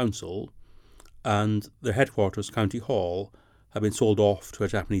London Council, and their headquarters, County Hall, had been sold off to a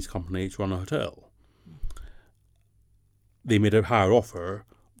Japanese company to run a hotel. They made a higher offer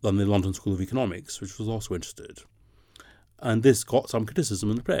than the London School of Economics, which was also interested. And this got some criticism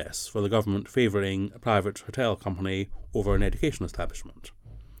in the press for the government favouring a private hotel company over an education establishment.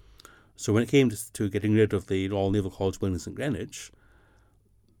 So when it came to getting rid of the Royal Naval College buildings in Greenwich,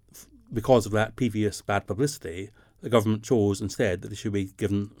 because of that previous bad publicity, the government chose instead that they should be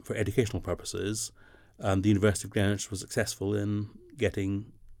given for educational purposes, and the University of Greenwich was successful in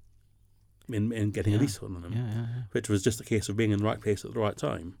getting a lease on them, Yeah. which was just a case of being in the right place at the right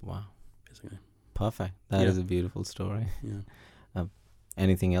time, Wow. basically. Perfect. That Yeah. is a beautiful story. Yeah.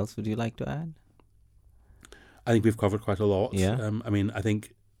 Anything else would you like to add? I think we've covered quite a lot. Yeah. I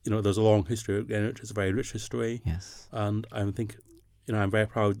think, there's a long history of Greenwich. It's a very rich history. Yes. And I think, I'm very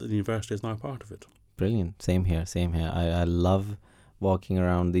proud that the university is now part of it. Brilliant. Same here. I love walking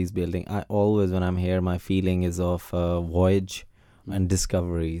around these buildings. I always, when I'm here, my feeling is of voyage and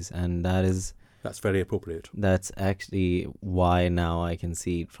discoveries. And That's very appropriate. that's actually why now I can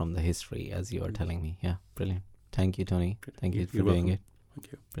see it from the history, as you are telling me. Yeah. Brilliant. Thank you, Tony. Thank you for You're doing welcome. it.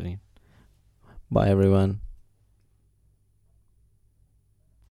 Thank you. Brilliant. Bye, everyone.